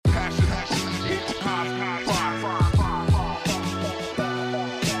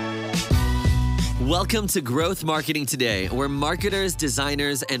Welcome to Growth Marketing Today, where marketers,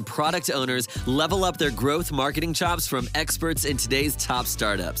 designers, and product owners level up their growth marketing chops from experts in today's top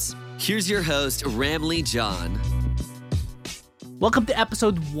startups. Here's your host, Ramlee John. Welcome to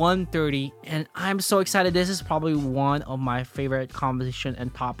episode 130, and I'm so excited. This is probably one of my favorite conversation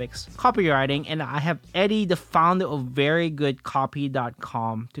and topics, copywriting, and I have Eddie, the founder of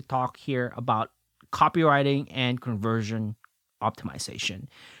verygoodcopy.com, to talk here about copywriting and conversion optimization.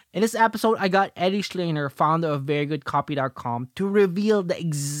 In this episode, I got Eddie Shleyner, founder of verygoodcopy.com, to reveal the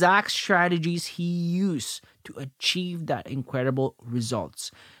exact strategies he used to achieve that incredible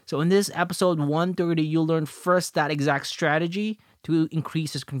results. So in this episode 130, you'll learn first that exact strategy to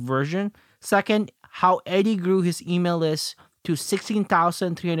increase his conversion. Second, how Eddie grew his email list to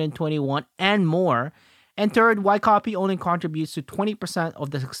 16,321 and more. And third, why copy only contributes to 20%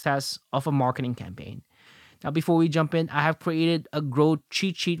 of the success of a marketing campaign. Now, before we jump in, I have created a growth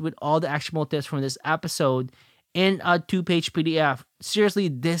cheat sheet with all the actionable tips from this episode in a 2-page PDF. Seriously,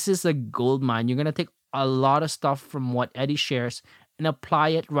 this is a gold mine. You're going to take a lot of stuff from what Eddie shares and apply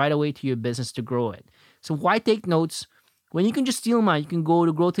it right away to your business to grow it. So why take notes when you can just steal mine? You can go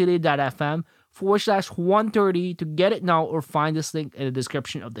to growthtoday.fm/130 to get it now, or find this link in the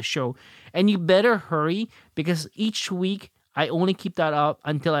description of the show. And you better hurry, because each week I only keep that up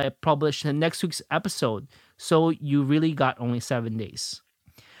until I publish the next week's episode. So you really got only 7 days.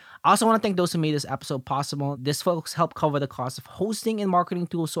 I also want to thank those who made this episode possible. These folks help cover the cost of hosting and marketing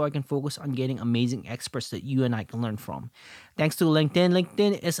tools so I can focus on getting amazing experts that you and I can learn from. Thanks to LinkedIn.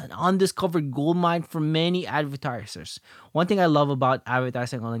 LinkedIn is an undiscovered goldmine for many advertisers. One thing I love about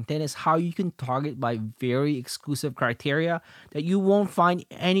advertising on LinkedIn is how you can target by very exclusive criteria that you won't find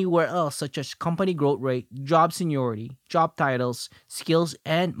anywhere else, such as company growth rate, job seniority, job titles, skills,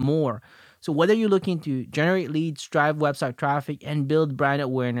 and more. So whether you're looking to generate leads, drive website traffic, and build brand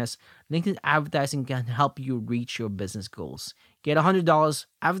awareness, LinkedIn advertising can help you reach your business goals. Get $100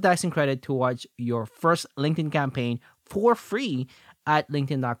 advertising credit towards your first LinkedIn campaign for free at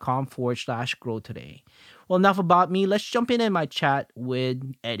linkedin.com/grow today. Well, enough about me. Let's jump in my chat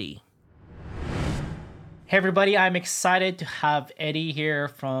with Eddie. Hey everybody, I'm excited to have Eddie here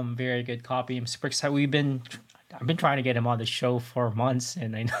from Very Good Copy. I'm super excited. I've been trying to get him on the show for months,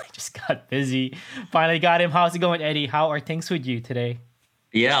 and I know I just got busy. Finally got him. How's it going, Eddie? How are things with you today?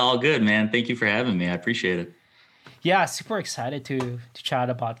 Yeah, all good, man. Thank you for having me. I appreciate it. Yeah, super excited to chat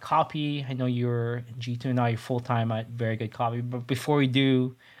about copy. I know you're in G2 now. You're full-time at Very Good Copy. But before we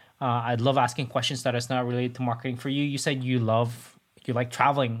do, I'd love asking questions that is not related to marketing for you. You said you like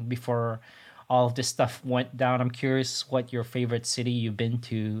traveling before all of this stuff went down. I'm curious what your favorite city you've been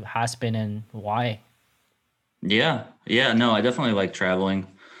to has been and why. Yeah, no, I definitely like traveling.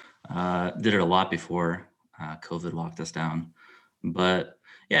 Did it a lot before COVID locked us down. But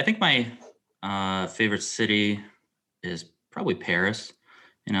yeah, I think my favorite city is probably Paris.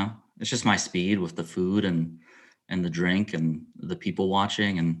 You know, it's just my speed with the food and the drink and the people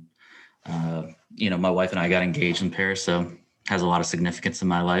watching. And, my wife and I got engaged in Paris, so it has a lot of significance in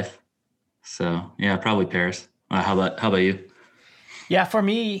my life. So yeah, probably Paris. How about you? Yeah, for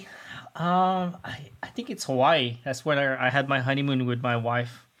me, I think it's Hawaii. That's when I had my honeymoon with my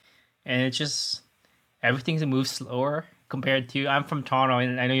wife, and it just everything moves slower compared to. I'm from Toronto,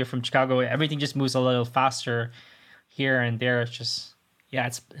 and I know you're from Chicago. Everything just moves a little faster here and there. It's just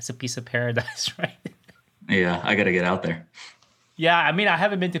it's a piece of paradise, right? Yeah, I got to get out there. Yeah, I mean, I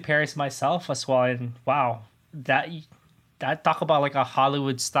haven't been to Paris myself as well, and wow, that talk about like a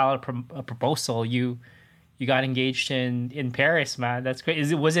Hollywood style proposal. You got engaged in Paris, man. That's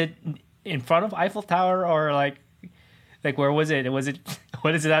great. Was it in front of Eiffel Tower, or like where was it? What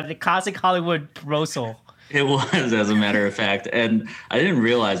is it? The classic Hollywood proposal. It was, as a matter of fact, and I didn't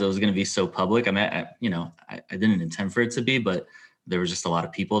realize it was going to be so public. I mean, I didn't intend for it to be, but there was just a lot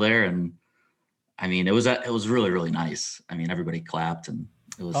of people there, and I mean, it was really, really nice. I mean, everybody clapped, and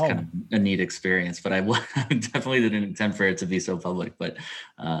it was kind of a neat experience. But I definitely didn't intend for it to be so public. But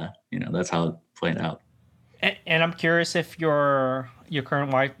that's how it played out. And I'm curious if your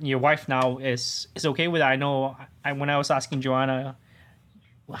current wife, your wife now, is okay with it. I know when I was asking Joanna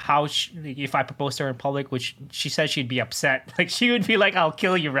if I proposed to her in public, which she said she'd be upset. Like, she would be like, "I'll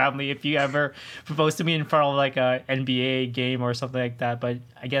kill you, Ramlee, if you ever propose to me in front of like a NBA game or something like that." But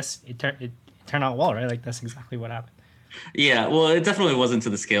I guess it turned out well, right? Like, that's exactly what happened. Yeah, well, it definitely wasn't to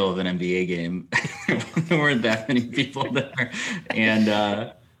the scale of an NBA game. There weren't that many people there,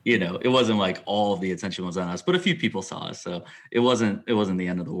 and it wasn't like all of the attention was on us, but a few people saw us, so it wasn't the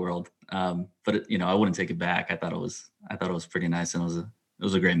end of the world. But I wouldn't take it back. I thought it was pretty nice, and it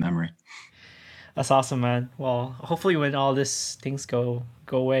was a great memory. That's awesome, man. Well, hopefully when all these things go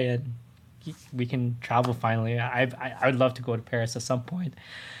away and we can travel finally. I would love to go to Paris at some point.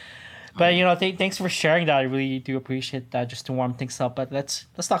 But you know, thanks for sharing that. I really do appreciate that. Just to warm things up. But let's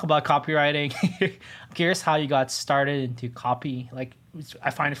talk about copywriting. I'm curious how you got started into copy. Like, I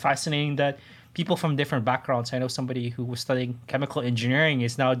find it fascinating that people from different backgrounds. I know somebody who was studying chemical engineering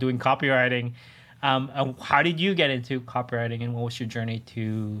is now doing copywriting. How did you get into copywriting, and what was your journey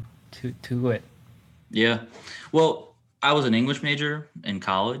to it? Yeah. Well, I was an English major in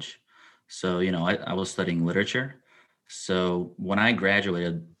college. So, I was studying literature. So when I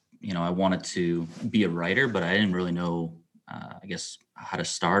graduated, I wanted to be a writer, but I didn't really know, I guess, how to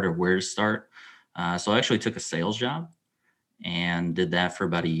start or where to start. So I actually took a sales job and did that for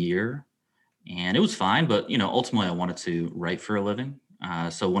about a year. And it was fine, but, ultimately I wanted to write for a living.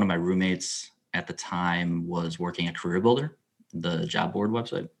 So one of my roommates at the time was working at Career Builder, the job board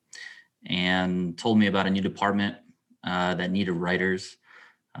website, and told me about a new department that needed writers.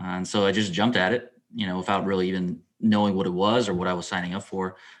 And so I just jumped at it, without really even knowing what it was or what I was signing up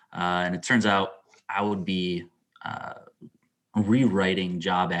for. And it turns out I would be rewriting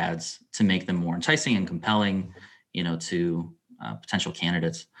job ads to make them more enticing and compelling, to potential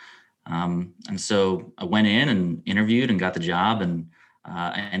candidates. And so I went in and interviewed and got the job, and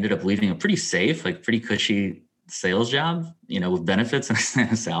I ended up leaving a pretty safe, like pretty cushy sales job, with benefits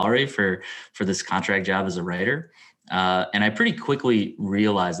and a salary for this contract job as a writer. And I pretty quickly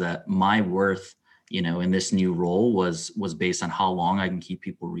realized that my worth, in this new role was based on how long I can keep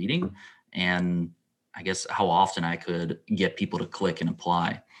people reading, and I guess how often I could get people to click and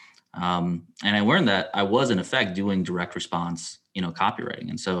apply. And I learned that I was in effect doing direct response, copywriting.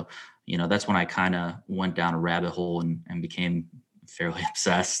 And so, that's when I kind of went down a rabbit hole and became fairly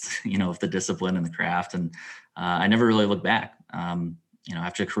obsessed, with the discipline and the craft. And I never really looked back.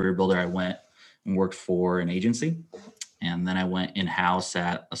 After Career Builder, I went and worked for an agency. And then I went in-house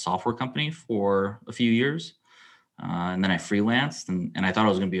at a software company for a few years. And then I freelanced, and I thought I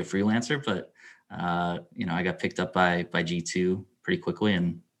was going to be a freelancer, but, I got picked up by G2 pretty quickly,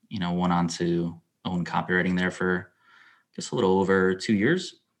 and, went on to own copywriting there for just a little over 2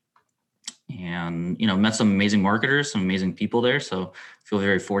 years. And, met some amazing marketers, some amazing people there. So I feel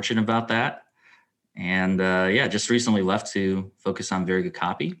very fortunate about that. And just recently left to focus on Very Good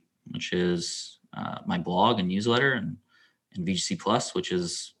Copy, which is my blog and newsletter, and VGC Plus, which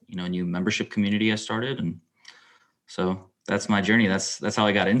is, a new membership community I started. And so that's my journey. That's how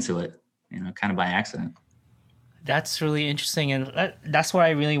I got into it, kind of by accident. That's really interesting, and that's what I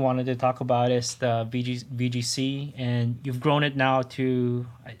really wanted to talk about is the VGC, and you've grown it now to,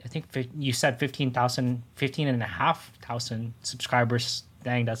 I think you said 15,500 subscribers.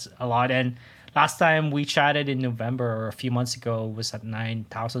 Dang, that's a lot. And last time we chatted in November or a few months ago was at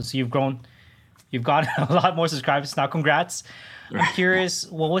 9,000. So you've got a lot more subscribers now. Congrats. I'm curious,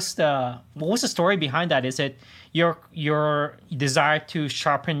 what was the story behind that? Is it your desire to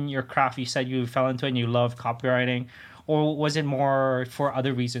sharpen your craft? You said you fell into it and you love copywriting, or was it more for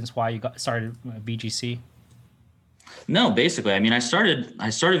other reasons why you got started VGC? No, basically, I mean, I started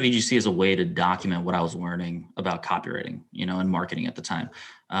VGC as a way to document what I was learning about copywriting, and marketing at the time.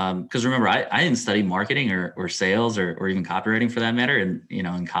 Because remember, I didn't study marketing or sales or even copywriting for that matter,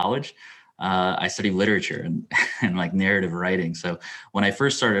 in college. I studied literature and like narrative writing. So when I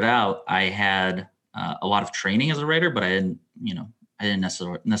first started out, I had a lot of training as a writer, but I didn't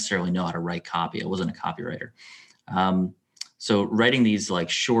necessarily know how to write copy. I wasn't a copywriter. So writing these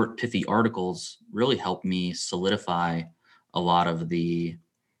like short, pithy articles really helped me solidify a lot of the,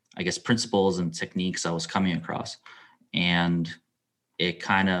 I guess, principles and techniques I was coming across. And it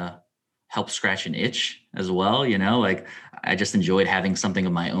kind of helped scratch an itch as well. Like I just enjoyed having something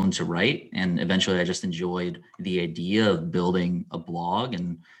of my own to write. And eventually I just enjoyed the idea of building a blog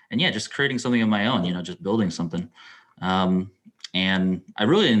and just creating something of my own, just building something. And I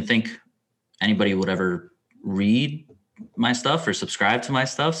really didn't think anybody would ever read my stuff or subscribe to my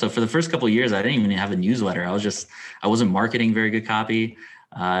stuff. So for the first couple of years, I didn't even have a newsletter. I wasn't marketing Very Good Copy.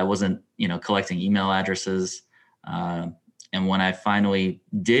 I wasn't, collecting email addresses. And when I finally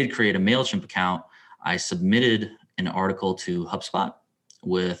did create a MailChimp account, I submitted an article to HubSpot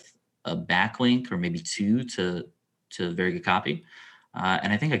with a backlink or maybe two to Very Good Copy.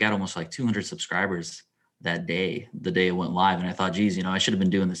 And I think I got almost like 200 subscribers that day, the day it went live. And I thought, geez, I should have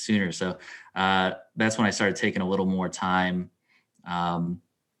been doing this sooner. So that's when I started taking a little more time, to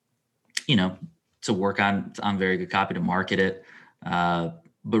work on Very Good Copy, to market it.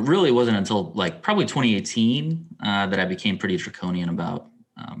 But really it wasn't until like probably 2018 that I became pretty draconian about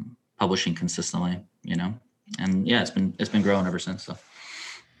publishing consistently, and yeah, it's been growing ever since. So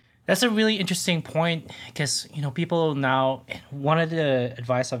That's a really interesting point because people now. One of the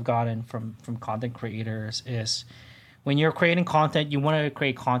advice I've gotten from content creators is when you're creating content, you want to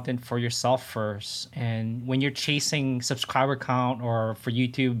create content for yourself first. And when you're chasing subscriber count or for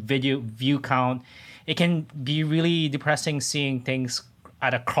YouTube video view count, it can be really depressing seeing things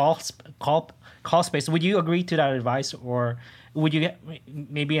at a crawl space. Would you agree to that advice, or would you get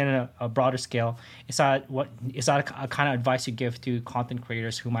maybe in a broader scale? Is that a kind of advice you give to content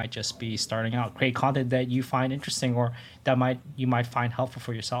creators who might just be starting out? Create content that you find interesting or that you might find helpful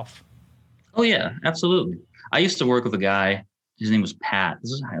for yourself. Oh yeah, absolutely. I used to work with a guy. His name was Pat.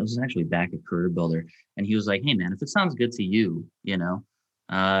 This was actually back at Career Builder, and he was like, "Hey man, if it sounds good to you,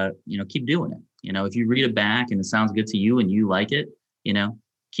 keep doing it. If you read it back and it sounds good to you and you like it,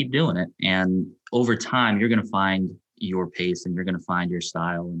 keep doing it. And over time, you're going to find your pace and you're going to find your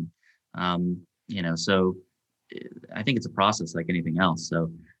style. And so I think it's a process like anything else. So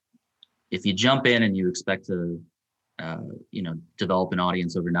if you jump in and you expect to develop an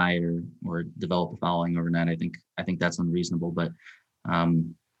audience overnight or develop a following overnight, I think that's unreasonable. But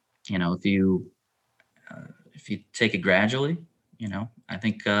if you take it gradually, I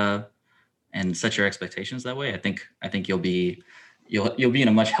think and set your expectations that way, I think you'll be in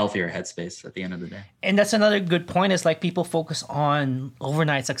a much healthier headspace at the end of the day. And that's another good point is like people focus on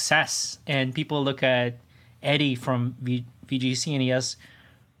overnight success, and people look at Eddie from VGC and he has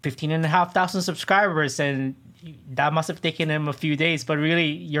 15,500 subscribers, and that must have taken him a few days. But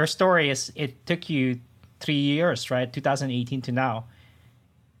really, your story is it took you 3 years, right? 2018 to now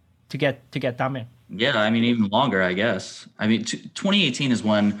to get done in. Yeah, I mean, even longer, I guess. I mean, 2018 is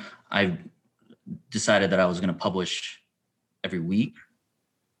when I decided that I was going to publish every week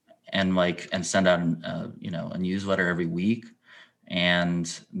and send out a newsletter every week.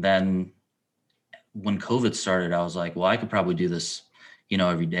 And then when COVID started, I was like, well, I could probably do this,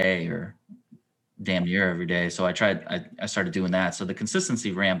 every day or damn near every day. So I started doing that. So the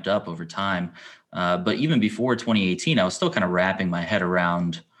consistency ramped up over time. But even before 2018, I was still kind of wrapping my head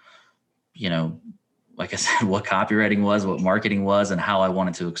around, like I said, what copywriting was, what marketing was, and how I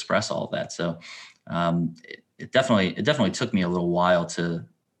wanted to express all of that. So it definitely took me a little while to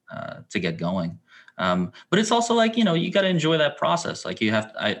get going. But it's also like, you got to enjoy that process. Like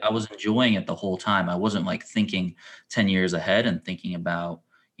I was enjoying it the whole time. I wasn't like thinking 10 years ahead and thinking about,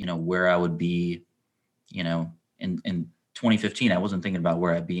 where I would be, in 2015. I wasn't thinking about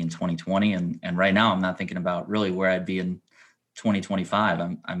where I'd be in 2020. And right now I'm not thinking about really where I'd be in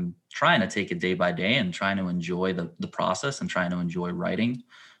 2025. I'm trying to take it day by day and trying to enjoy the process and trying to enjoy writing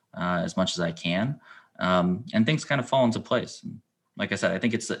as much as I can. And things kind of fall into place. And like I said, I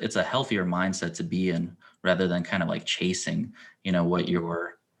think it's a healthier mindset to be in rather than kind of like chasing, what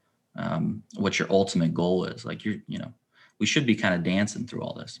your ultimate goal is. Like we should be kind of dancing through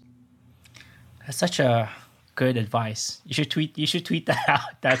all this. That's such a good advice. You should tweet that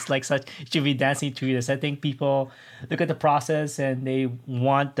out. That's like you should be dancing through this. I think people look at the process and they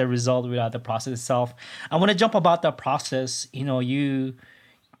want the result without the process itself. I want to jump about the process. You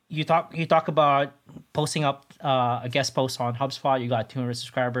talk about posting up a guest post on HubSpot. You got 200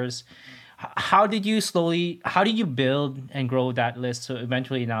 subscribers. How did you build and grow that list? So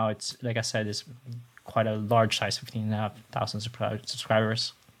eventually now it's, like I said, it's quite a large size, 15,500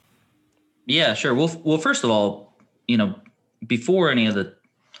 subscribers. Yeah, sure. Well, first of all, before any of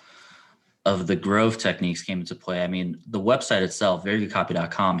the growth techniques came into play, I mean, the website itself,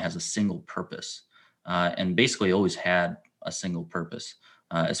 verygoodcopy.com, has a single purpose, and basically always had a single purpose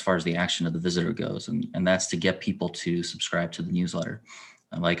as far as the action of the visitor goes, and that's to get people to subscribe to the newsletter.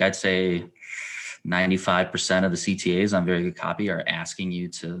 Like I'd say 95% of the CTAs on Very Good Copy are asking you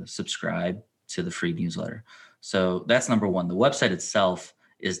to subscribe to the free newsletter. So that's number one. The website itself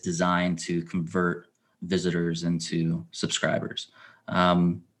is designed to convert visitors into subscribers.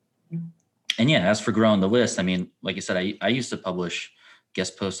 And yeah, as for growing the list, I mean, like you said, I used to publish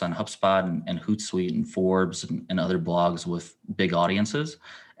guest posts on HubSpot and Hootsuite and Forbes and other blogs with big audiences,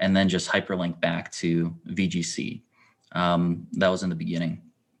 and then just hyperlink back to VGC. That was in the beginning.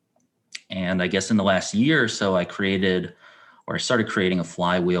 And I guess in the last year or so, I started creating a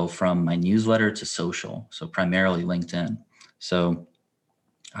flywheel from my newsletter to social. So primarily LinkedIn. So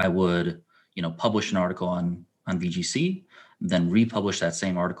I would, publish an article on VGC, then republish that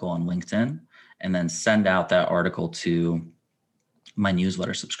same article on LinkedIn, and then send out that article to my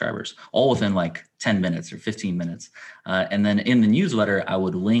newsletter subscribers, all within like 10 minutes or 15 minutes. And then in the newsletter, I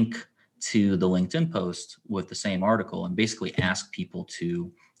would link to the LinkedIn post with the same article and basically ask people to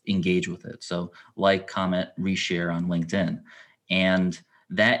engage with it. So like, comment, reshare on LinkedIn. And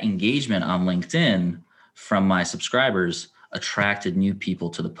that engagement on LinkedIn from my subscribers attracted new people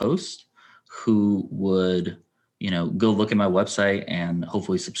to the post who would, go look at my website and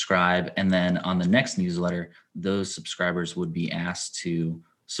hopefully subscribe. And then on the next newsletter, those subscribers would be asked to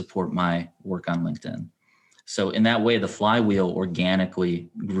support my work on LinkedIn. So in that way, the flywheel organically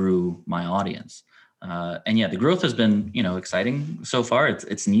grew my audience. And yeah, the growth has been, exciting so far.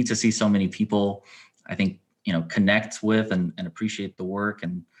 It's neat to see so many people, I think, connect with and appreciate the work.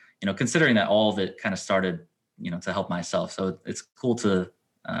 And, considering that all of it kind of started, to help myself. So it's cool to,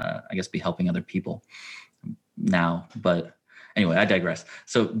 I guess, be helping other people now. But anyway, I digress.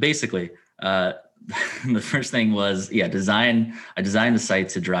 So basically, the first thing was, I designed the site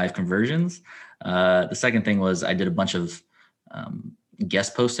to drive conversions. The second thing was I did a bunch of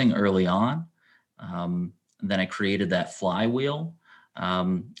guest posting early on. Then I created that flywheel.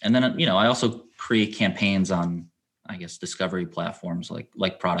 And then, I also create campaigns on, I guess, discovery platforms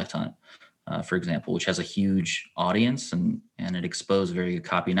like Product Hunt, for example, which has a huge audience and it exposed very good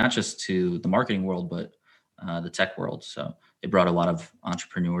copy, not just to the marketing world, but the tech world. So it brought a lot of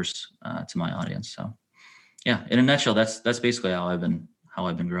entrepreneurs to my audience. So yeah, in a nutshell, that's basically how I've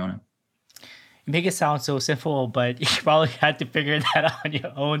been growing it. You make it sound so simple, but you probably had to figure that out on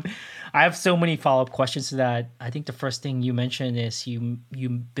your own. I have so many follow-up questions to that. I think the first thing you mentioned is you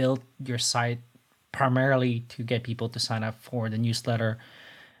built your site primarily to get people to sign up for the newsletter.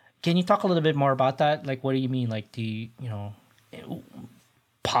 Can you talk a little bit more about that? Like, what do you mean? Like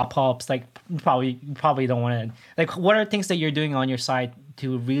pop-ups? Like, you probably don't want to. Like, what are things that you're doing on your site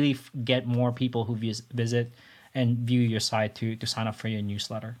to really get more people who visit and view your site to sign up for your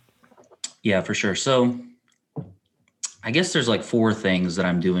newsletter? Yeah, for sure. So I guess there's like 4 things that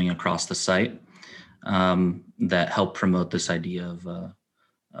I'm doing across the site that help promote this idea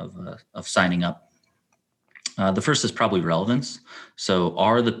of signing up. The first is probably relevance. So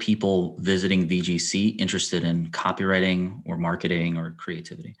are the people visiting VGC interested in copywriting or marketing or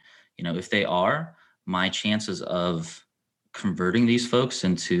creativity? If they are, my chances of converting these folks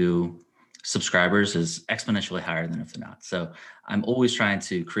into subscribers is exponentially higher than if they're not. So I'm always trying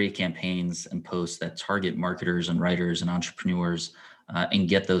to create campaigns and posts that target marketers and writers and entrepreneurs and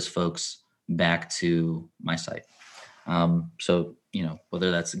get those folks back to my site. So,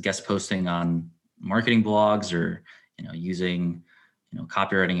 whether that's guest posting on marketing blogs or, using,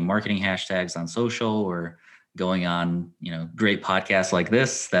 copywriting and marketing hashtags on social or going on, great podcasts like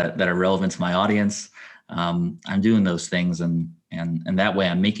this that are relevant to my audience. I'm doing those things and that way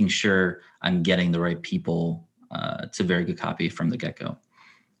I'm making sure I'm getting the right people to very good copy from the get-go.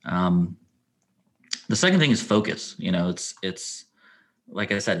 The second thing is focus. It's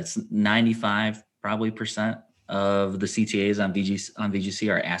like I said, it's 95% of the CTAs on VGC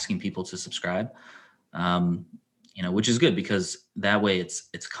are asking people to subscribe, which is good because that way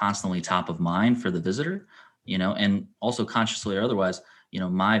it's constantly top of mind for the visitor, and also consciously or otherwise,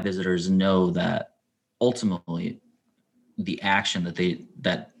 my visitors know that ultimately the action that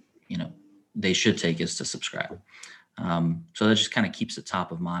they should take is to subscribe. So that just kind of keeps it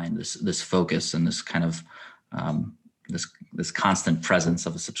top of mind, this focus and this kind of this constant presence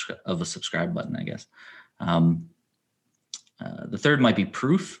of a subscribe button, I guess. The third might be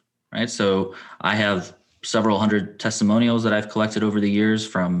proof, right? So I have several hundred testimonials that I've collected over the years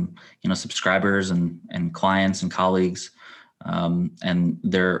from, subscribers and clients and colleagues. And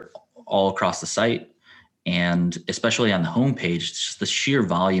they're all across the site. And especially on the homepage, just the sheer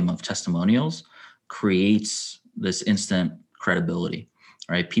volume of testimonials creates this instant credibility,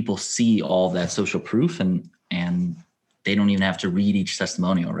 right? People see all that social proof and they don't even have to read each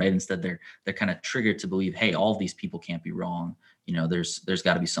testimonial, right? Instead, they're kind of triggered to believe, hey, all of these people can't be wrong. There's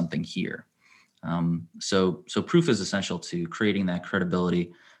got to be something here. So proof is essential to creating that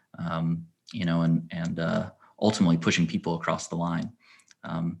credibility, and ultimately pushing people across the line.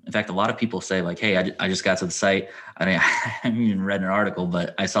 In fact, a lot of people say like, hey, I just got to the site. I haven't even read an article,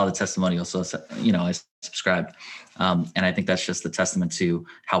 but I saw the testimonial. So, I subscribed. And I think that's just a testament to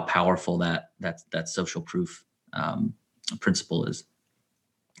how powerful that social proof principle is.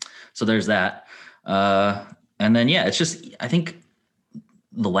 So there's that. And then, it's just, I think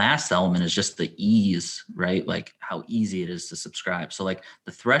the last element is just the ease, right? Like how easy it is to subscribe. So like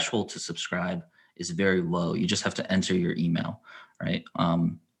the threshold to subscribe is very low. You just have to enter your email, right?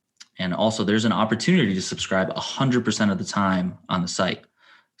 And also there's an opportunity to subscribe 100% of the time on the site.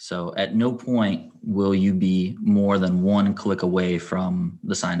 So at no point will you be more than one click away from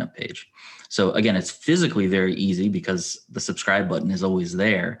the sign up page. So again, it's physically very easy because the subscribe button is always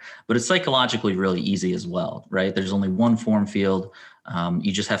there, but it's psychologically really easy as well, right? There's only one form field.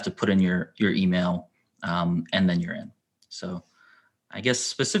 You just have to put in your email and then you're in. So I guess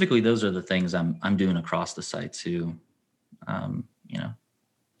specifically those are the things I'm doing across the site to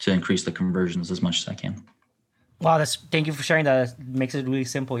to increase the conversions as much as I can. Wow, thank you for sharing that. It makes it really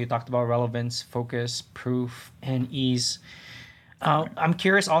simple. You talked about relevance, focus, proof, and ease. I'm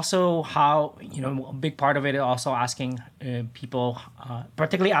curious also how, a big part of it is also asking people,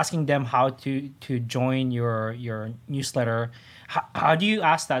 particularly asking them how to join your newsletter. How do you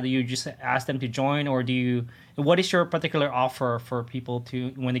ask that? Do you just ask them to join, or what is your particular offer for people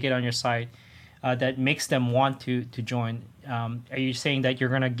to, when they get on your site, that makes them want to join? Are you saying that you're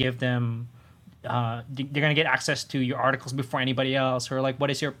going to give them, they're going to get access to your articles before anybody else, or like, what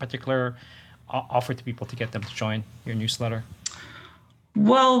is your particular offer to people to get them to join your newsletter?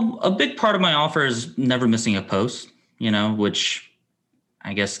 Well, a big part of my offer is never missing a post, which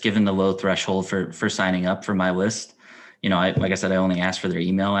I guess given the low threshold for signing up for my list, like I said, I only ask for their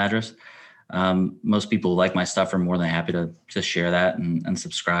email address. Most people who like my stuff are more than happy to share that and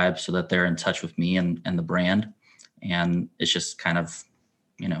subscribe so that they're in touch with me and the brand. And it's just kind of,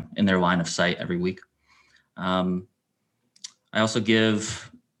 in their line of sight every week. I also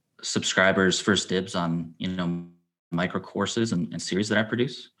give subscribers first dibs on, micro courses and series that I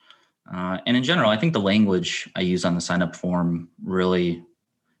produce. And in general, I think the language I use on the sign up form really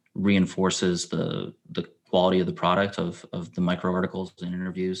reinforces the quality of the product of the micro articles and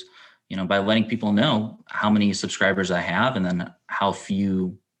interviews, by letting people know how many subscribers I have and then how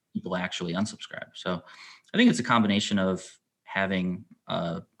few people actually unsubscribe. So I think it's a combination of having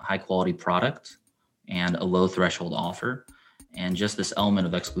a high quality product and a low threshold offer, and just this element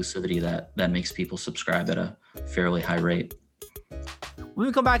of exclusivity that makes people subscribe at a fairly high rate. When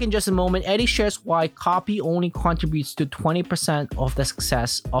we come back in just a moment, Eddie shares why copy only contributes to 20% of the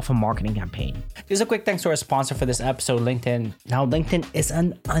success of a marketing campaign. Just a quick thanks to our sponsor for this episode, LinkedIn. Now, LinkedIn is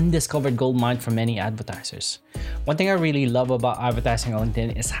an undiscovered gold mine for many advertisers. One thing I really love about advertising on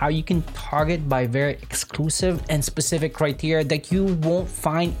LinkedIn is how you can target by very exclusive and specific criteria that you won't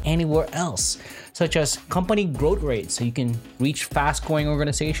find anywhere else, such as company growth rates, so you can reach fast-growing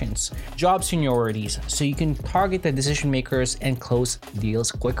organizations, job seniorities, so you can target the decision makers and close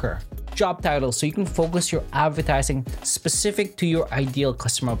deals quicker, job titles, so you can focus your advertising specific to your ideal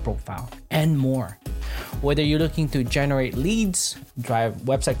customer profile, and more. Whether you're looking to generate leads, drive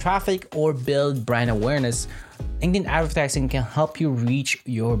website traffic, or build brand awareness, LinkedIn advertising can help you reach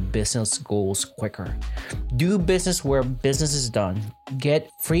your business goals quicker. Do business where business is done. Get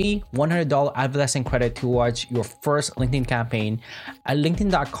free $100 advertising credit towards your first LinkedIn campaign at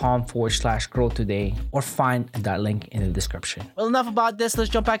linkedin.com/grow today, or find that link in the description. Well, enough about this. Let's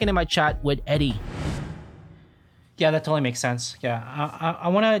jump back into my chat with Eddie. Yeah, that totally makes sense. Yeah, I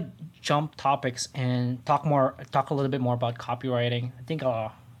want to jump topics and talk a little bit more about copywriting.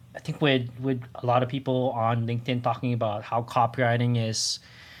 I think with a lot of people on LinkedIn talking about how copywriting is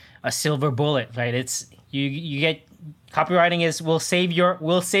a silver bullet, right? It's you get copywriting is will save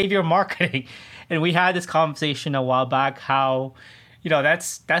your marketing, and we had this conversation a while back how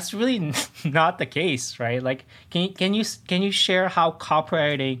that's really not the case, right? Like, can you share how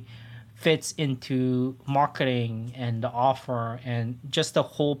copywriting fits into marketing and the offer and just the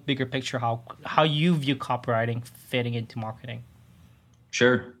whole bigger picture, how you view copywriting fitting into marketing?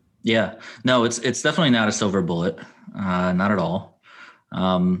 Sure. Yeah. No, it's definitely not a silver bullet. Not at all.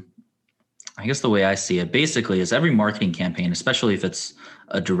 I guess the way I see it basically is every marketing campaign, especially if it's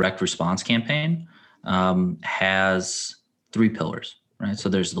a direct response campaign, has three pillars, right? So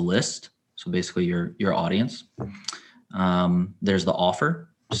there's the list. So basically your audience. There's the offer.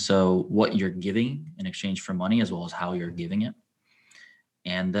 So what you're giving in exchange for money, as well as how you're giving it.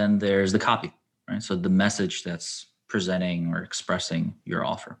 And then there's the copy, right? So the message that's presenting or expressing your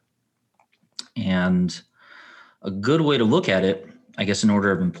offer. And a good way to look at it, I guess in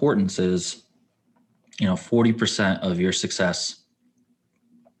order of importance, is 40% of your success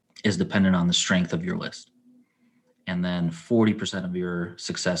is dependent on the strength of your list. And then 40% of your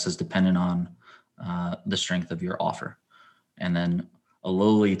success is dependent on the strength of your offer. And then a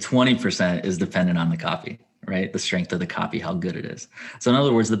lowly 20% is dependent on the copy, right? The strength of the copy, how good it is. So in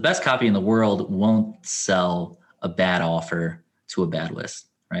other words, the best copy in the world won't sell a bad offer to a bad list,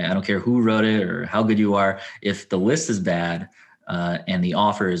 right? I don't care who wrote it or how good you are. If the list is bad and the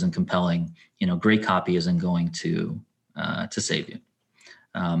offer isn't compelling, great copy isn't going to save you.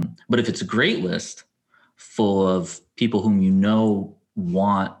 But if it's a great list full of people whom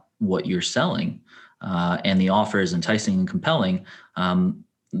want what you're selling, and the offer is enticing and compelling,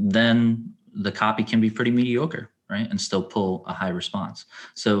 then the copy can be pretty mediocre, right? And still pull a high response.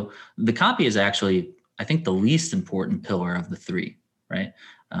 So the copy is actually, I think, the least important pillar of the three, right?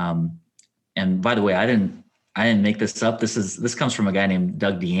 And by the way, I didn't I didn't make this up. This comes from a guy named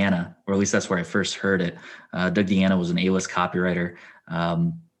Doug Deanna, or at least that's where I first heard it. Doug Deanna was an A-list copywriter,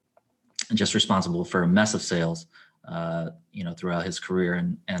 just responsible for a mess of sales, throughout his career.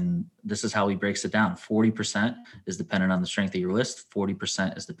 And this is how he breaks it down. 40% is dependent on the strength of your list.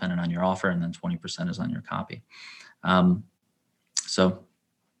 40% is dependent on your offer. And then 20% is on your copy. So,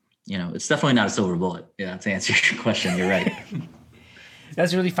 it's definitely not a silver bullet. Yeah. To answer your question, you're right.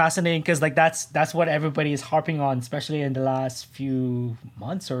 That's really fascinating because like that's what everybody is harping on, especially in the last few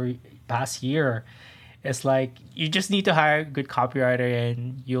months or past year. It's like you just need to hire a good copywriter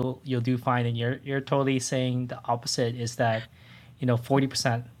and you'll do fine. And you're totally saying the opposite is that,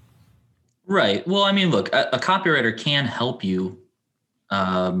 40%. Right. Well, I mean, look, a copywriter can help you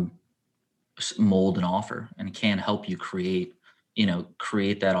mold an offer and can help you create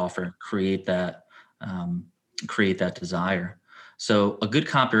that offer, create that desire. So a good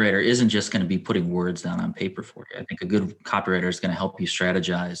copywriter isn't just going to be putting words down on paper for you. I think a good copywriter is going to help you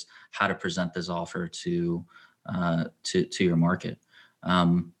strategize how to present this offer to your market.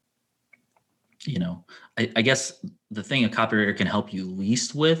 I guess the thing a copywriter can help you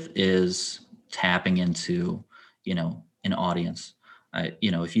least with is tapping into, an audience.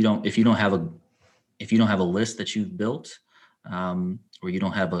 If you don't have a list that you've built, or you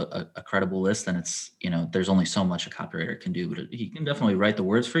don't have a credible list, then it's, there's only so much a copywriter can do, but he can definitely write the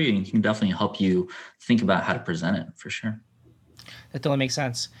words for you and he can definitely help you think about how to present it for sure. That totally makes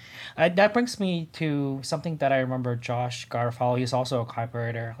sense. That brings me to something that I remember Josh Garofalo. He's also a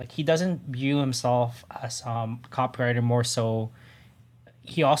copywriter. Like he doesn't view himself as copywriter, more so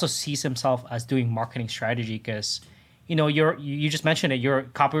he also sees himself as doing marketing strategy because, you just mentioned it.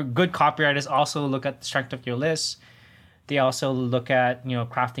 Good copywriters also look at the strength of your list. They also look at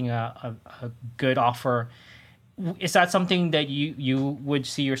crafting a good offer. Is that something that you would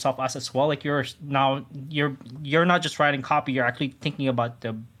see yourself as well? Like you're not just writing copy. You're actually thinking about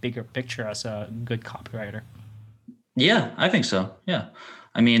the bigger picture as a good copywriter. Yeah, I think so. Yeah,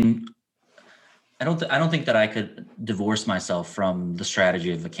 I mean, I don't think that I could divorce myself from the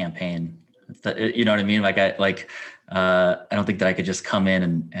strategy of a campaign. You know what I mean? I don't think that I could just come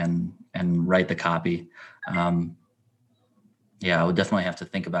in and write the copy. Yeah, I would definitely have to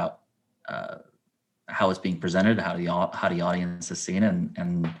think about how it's being presented, how the audience is seeing it,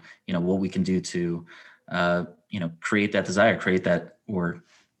 and what we can do to create that desire, create that, or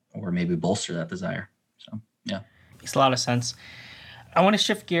maybe bolster that desire. So yeah, makes a lot of sense. I want to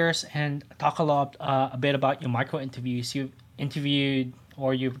shift gears and talk a bit about your micro interviews. You've interviewed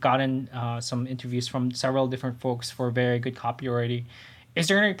or you've gotten some interviews from several different folks for very good copy already. Is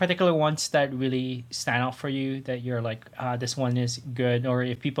there any particular ones that really stand out for you that you're like, this one is good? Or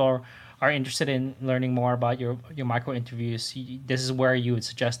if people are interested in learning more about your micro interviews, this is where you would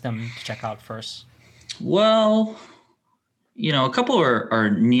suggest them to check out first? Well, a couple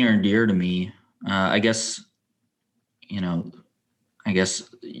are near and dear to me. I guess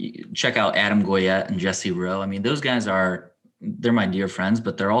check out Adam Goyette and Jesse Rowe. I mean, those guys they're my dear friends,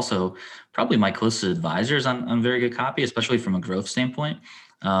 but they're also probably my closest advisors on very good copy, especially from a growth standpoint.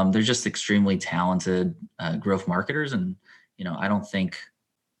 They're just extremely talented growth marketers. And, I don't think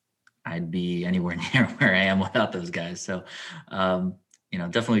I'd be anywhere near where I am without those guys. So,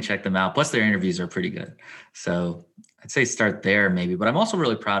 definitely check them out. Plus their interviews are pretty good. So I'd say start there maybe, but I'm also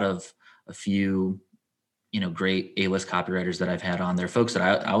really proud of a few, great A-list copywriters that I've had on there, folks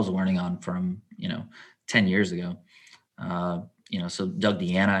that I was learning on from, 10 years ago. So Doug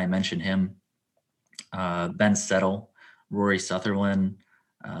Deanna, I mentioned him, Ben Settle, Rory Sutherland,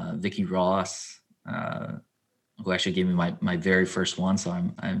 Vicky Ross, who actually gave me my very first one. So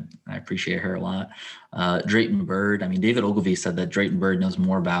I appreciate her a lot. Drayton Bird. I mean, David Ogilvy said that Drayton Bird knows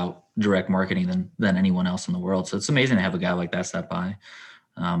more about direct marketing than anyone else in the world. So it's amazing to have a guy like that step by.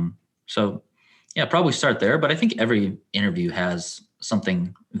 So yeah, probably start there, but I think every interview has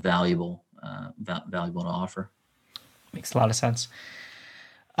something valuable to offer. Makes a lot of sense.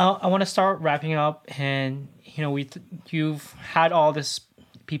 I want to start wrapping up, and you've had all this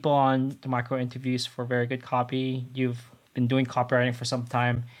people on the micro interviews for very good copy. You've been doing copywriting for some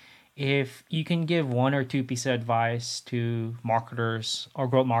time. If you can give one or two pieces of advice to marketers or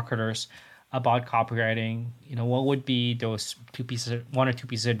growth marketers about copywriting, what would be those one or two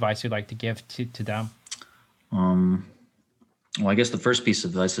pieces of advice you'd like to give to them? Well, I guess the first piece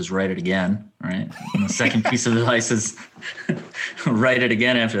of advice is write it again, right? And the second piece of advice is write it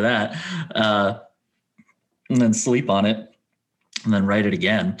again after that, and then sleep on it, and then write it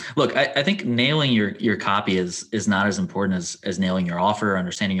again. Look, I think nailing your copy is not as important as nailing your offer,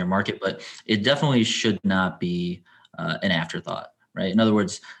 understanding your market, but it definitely should not be an afterthought, right? In other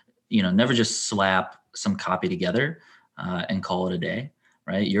words, never just slap some copy together and call it a day,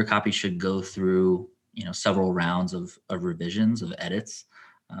 right? Your copy should go through, several rounds of revisions, of edits,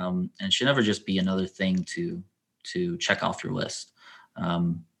 and should never just be another thing to check off your list.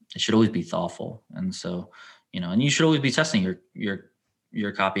 It should always be thoughtful. And so, and you should always be testing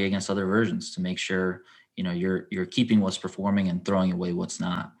your copy against other versions to make sure, you're keeping what's performing and throwing away what's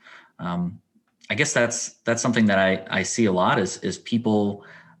not. I guess that's something that I see a lot is people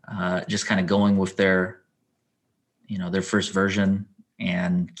just kind of going with their first version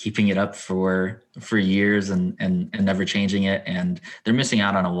and keeping it up for years and never changing it. And they're missing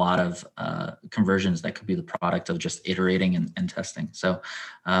out on a lot of conversions that could be the product of just iterating and testing. So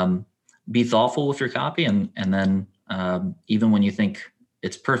be thoughtful with your copy, and then even when you think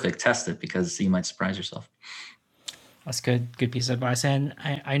it's perfect, test it, because you might surprise yourself. That's good piece of advice. And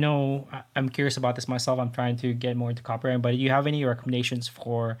I know I'm curious about this myself. I'm trying to get more into copywriting, but do you have any recommendations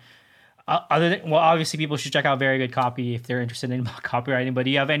for other than, well, obviously people should check out Very Good Copy if they're interested in copywriting, but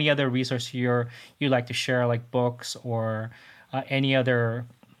do you have any other resource you like to share, like books or any other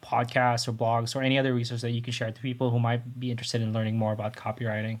podcasts or blogs or any other resource that you can share to people who might be interested in learning more about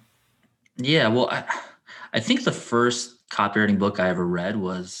copywriting? Yeah, well, I think the first copywriting book I ever read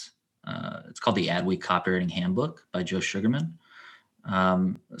was, it's called the Adweek Copywriting Handbook by Joe Sugarman.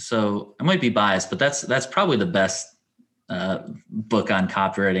 So I might be biased, but that's probably the best book on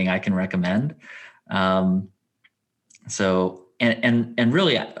copywriting I can recommend. So, and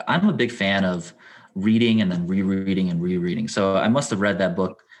really, I'm a big fan of reading and then rereading and rereading. So I must have read that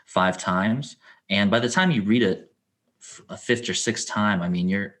book 5 times. And by the time you read it a 5th or 6th time, I mean,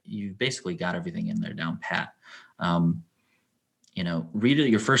 you basically got everything in there down pat. Read it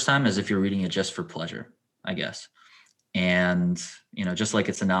your first time as if you're reading it just for pleasure, I guess. And, just like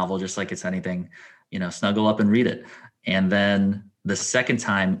it's a novel, just like it's anything, snuggle up and read it. And then the second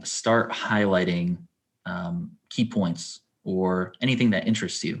time, start highlighting key points or anything that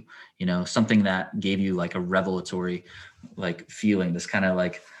interests you, something that gave you like a revelatory feeling, this kind of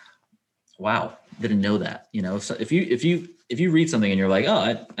like, wow, didn't know that, so if you read something and you're like, oh,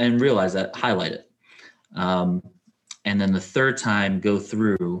 I didn't realize that, highlight it. And then the third time, go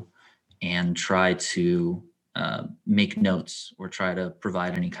through and try to make notes or try to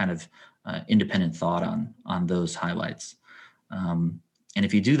provide any kind of independent thought on those highlights. And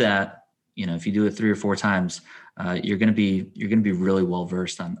if you do that, if you do it 3 or 4 times, you're going to be really well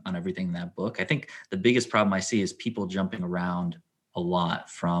versed on everything in that book. I think the biggest problem I see is people jumping around a lot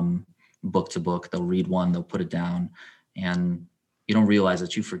from book to book. They'll read one, they'll put it down, and you don't realize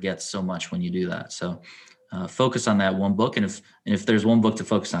that you forget so much when you do that. So focus on that one book, and if there's one book to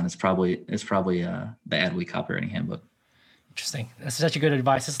focus on, it's probably the Adweek Copywriting Handbook. Interesting. That's such a good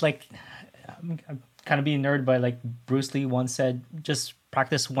advice. It's like I'm kind of being nerd, but like Bruce Lee once said, just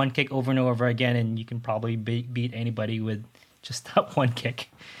practice one kick over and over again, and you can probably beat anybody with just that one kick.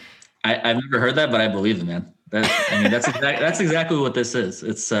 I've never heard that, but I believe it, man. That's exactly what this is.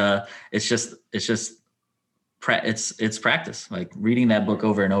 It's practice. Like reading that book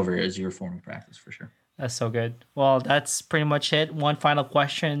over and over is your form of practice for sure. That's so good. Well, that's pretty much it. One final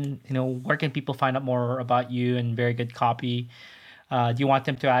question, where can people find out more about you and Very Good Copy? Do you want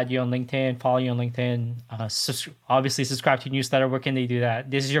them to add you on LinkedIn, follow you on LinkedIn, obviously subscribe to your newsletter? Where can they do that?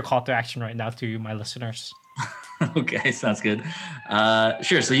 This is your call to action right now to my listeners. Okay, sounds good.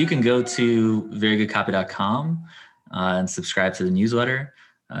 Sure. So you can go to verygoodcopy.com and subscribe to the newsletter.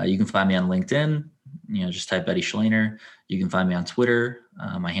 You can find me on LinkedIn. Just type Eddie Shleyner. You can find me on Twitter.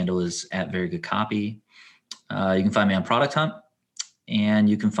 My handle is @verygoodcopy. You can find me on Product Hunt, and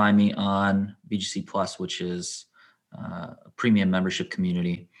you can find me on BGC Plus, which is a premium membership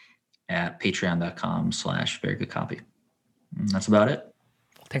community at patreon.com/verygoodcopy. And that's about it.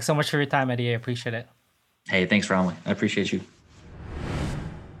 Thanks so much for your time, Eddie. I appreciate it. Hey, thanks, Ronley. I appreciate you.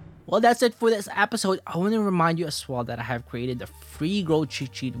 Well, that's it for this episode. I want to remind you as well that I have created a free growth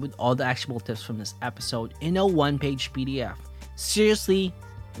cheat sheet with all the actionable tips from this episode in a 1-page PDF. Seriously,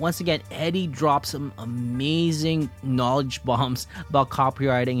 once again, Eddie dropped some amazing knowledge bombs about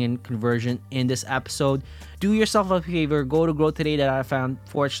copywriting and conversion in this episode. Do yourself a favor, go to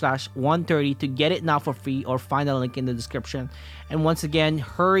growtoday.fm/130 to get it now for free, or find a link in the description. And once again,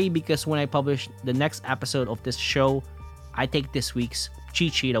 hurry, because when I publish the next episode of this show, I take this week's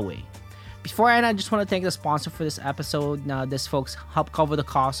cheat sheet away. Before I end, I just want to thank the sponsor for this episode. Now, these folks help cover the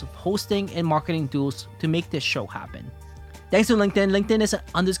cost of hosting and marketing tools to make this show happen. Thanks to LinkedIn. LinkedIn is an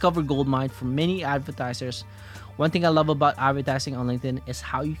undiscovered goldmine for many advertisers. One thing I love about advertising on LinkedIn is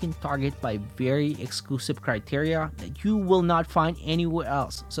how you can target by very exclusive criteria that you will not find anywhere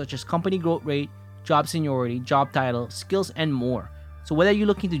else, such as company growth rate, job seniority, job title, skills, and more. So whether you're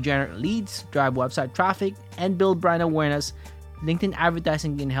looking to generate leads, drive website traffic, and build brand awareness, LinkedIn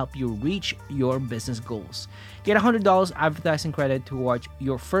advertising can help you reach your business goals. Get $100 advertising credit towards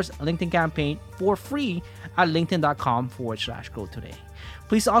your first LinkedIn campaign for free at linkedin.com/grow today.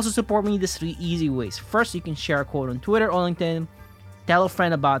 Please also support me in these 3 easy ways. First, you can share a quote on Twitter or LinkedIn. Tell a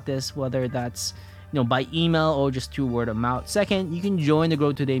friend about this, whether that's by email or just through word of mouth. Second, you can join the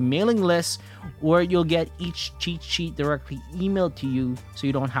Grow Today mailing list where you'll get each cheat sheet directly emailed to you so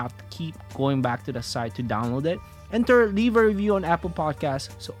you don't have to keep going back to the site to download it. And third, leave a review on Apple Podcasts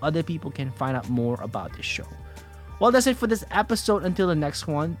so other people can find out more about this show. Well, that's it for this episode. Until the next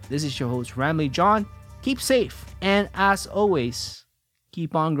one, this is your host, Ramley John. Keep safe, and as always,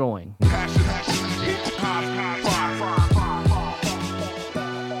 keep on growing.